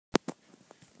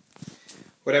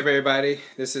What up, everybody?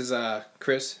 This is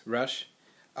Chris Rush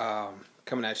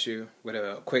coming at you with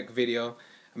a quick video.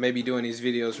 I may be doing these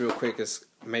videos real quick. It's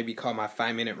maybe called my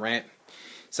 5-minute rant.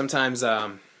 Sometimes,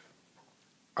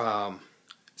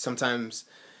 sometimes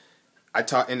I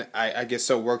talk and I get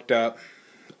so worked up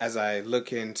as I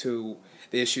look into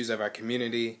the issues of our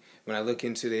community. When I look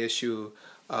into the issue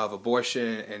of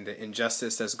abortion and the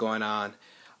injustice that's going on,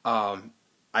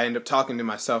 I end up talking to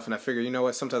myself, and I figure, you know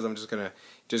what? Sometimes I'm just gonna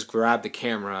grab the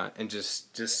camera and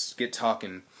just get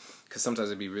talking, because sometimes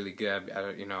it'd be really good,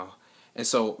 you know. And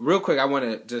so, real quick, I want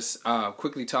to just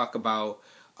quickly talk about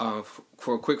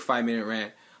for a quick 5-minute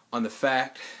rant on the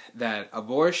fact that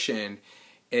abortion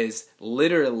is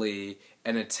literally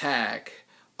an attack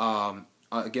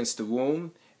against the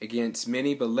womb, against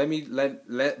many. But let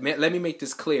me make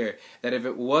this clear, that if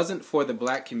it wasn't for the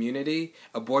black community,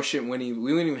 we wouldn't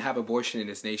even have abortion in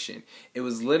this nation. It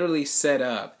was literally set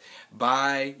up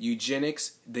by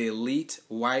eugenics, the elite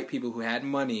white people who had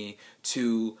money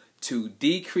to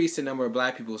decrease the number of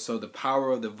black people, so the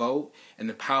power of the vote and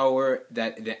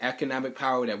the economic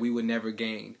power that we would never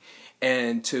gain.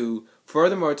 And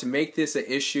furthermore, to make this an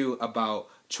issue about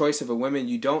choice of a woman,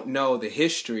 you don't know the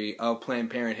history of Planned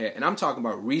Parenthood. And I'm talking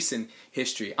about recent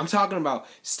history. I'm talking about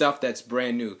stuff that's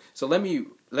brand new. So let me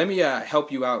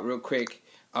help you out real quick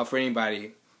for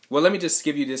anybody. Well, let me just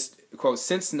give you this quote.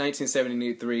 Since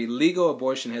 1973, legal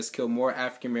abortion has killed more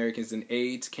African Americans than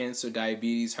AIDS, cancer,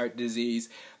 diabetes, heart disease,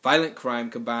 violent crime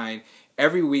combined.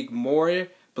 Every week, more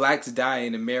blacks die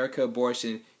in American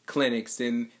abortion clinics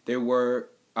than there were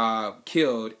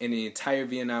killed in the entire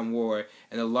Vietnam War,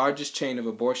 and the largest chain of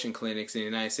abortion clinics in the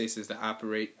United States is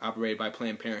operated by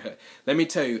Planned Parenthood. Let me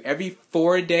tell you, every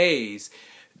 4 days,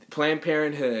 Planned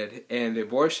Parenthood and the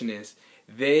abortionists,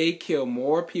 they kill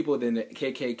more people than the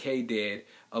KKK did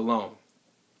alone.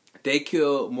 They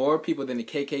kill more people than the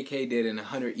KKK did in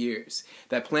 100 years.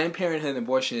 That Planned Parenthood and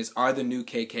abortionists are the new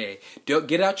KK. Don't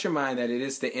get out your mind that it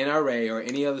is the NRA or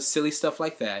any other silly stuff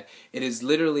like that. It is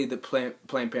literally the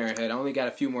Planned Parenthood. I only got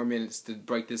a few more minutes to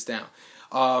break this down.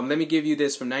 Let me give you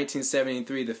this from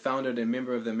 1973. The founder and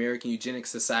member of the American Eugenics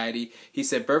Society, he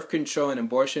said, birth control and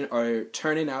abortion are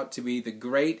turning out to be the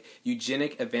great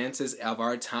eugenic advances of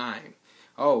our time.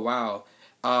 Oh, wow.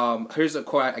 Here's a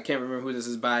quote. I can't remember who this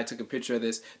is by. I took a picture of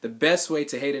this. The best way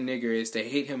to hate a nigger is to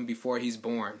hate him before he's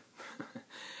born.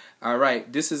 All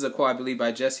right. This is a quote, I believe,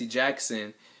 by Jesse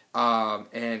Jackson.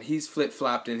 And he's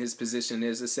flip-flopped in his position.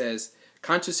 It says,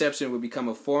 contraception would become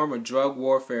a form of drug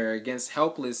warfare against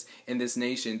helpless in this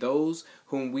nation, those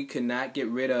whom we could not get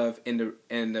rid of in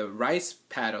the rice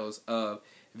paddles of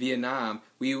Vietnam.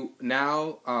 We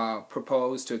now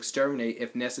propose to exterminate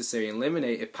if necessary,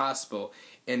 eliminate if possible,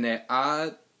 in the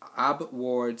ob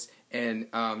wards and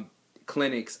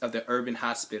clinics of the urban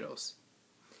hospitals.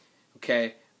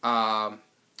 Okay,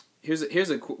 here's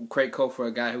a great quote for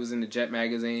a guy who was in the Jet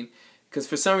magazine. Because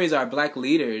for some reason, our black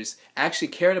leaders actually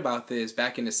cared about this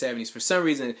back in the 70s. For some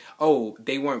reason,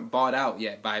 they weren't bought out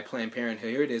yet by Planned Parenthood.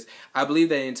 Here it is. I believe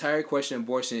that the entire question of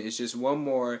abortion is just one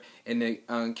more in the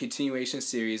continuation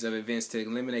series of events to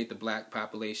eliminate the black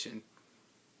population.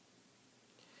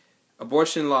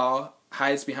 Abortion law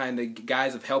hides behind the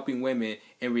guise of helping women.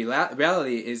 In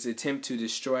reality, is an attempt to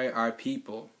destroy our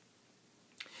people.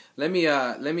 Let me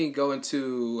go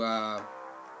into. I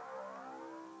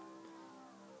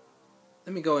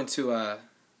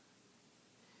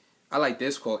like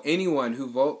this quote. Anyone who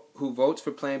votes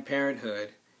for Planned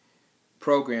Parenthood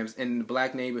programs in the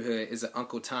black neighborhood is an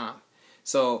Uncle Tom.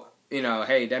 So, you know,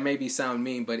 hey, that may sound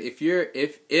mean, but if you're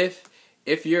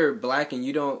black and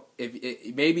you don't,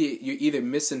 maybe you're either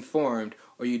misinformed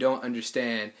or you don't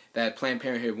understand that Planned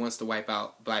Parenthood wants to wipe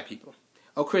out black people.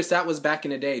 Oh, Chris, that was back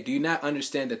in the day. Do you not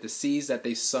understand that the seeds that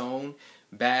they sown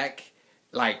back,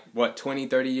 like, 20,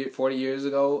 30, 40 years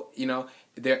ago, you know,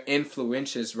 they're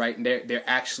influentials, right? They're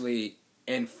actually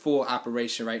in full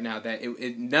operation right now. That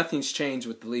nothing's changed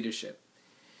with the leadership.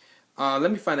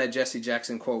 Let me find that Jesse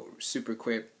Jackson quote super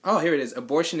quick. Oh, here it is.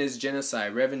 Abortion is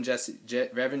genocide. Reverend Jesse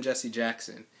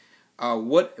Jackson.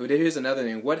 Here's another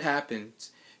thing. What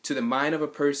happens to the mind of a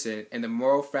person and the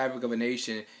moral fabric of a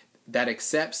nation that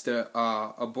accepts the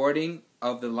aborting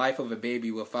of the life of a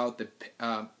baby without the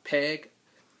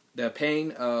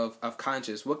pain of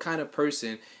conscience? What kind of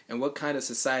person and what kind of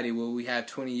society will we have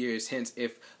 20 years hence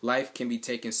if life can be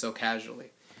taken so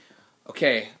casually?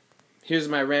 Okay, here's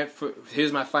my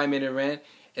 5-minute rant,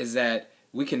 is that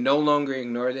We can no longer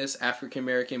ignore this. African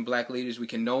American black leaders, we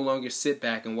can no longer sit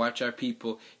back and watch our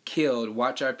people killed,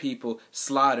 watch our people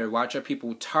slaughtered, watch our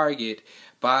people targeted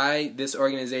by this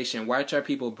organization, watch our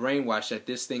people brainwashed that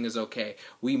this thing is okay.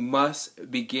 We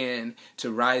must begin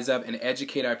to rise up and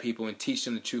educate our people and teach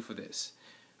them the truth of this.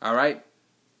 All right?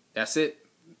 That's it.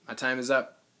 My time is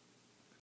up.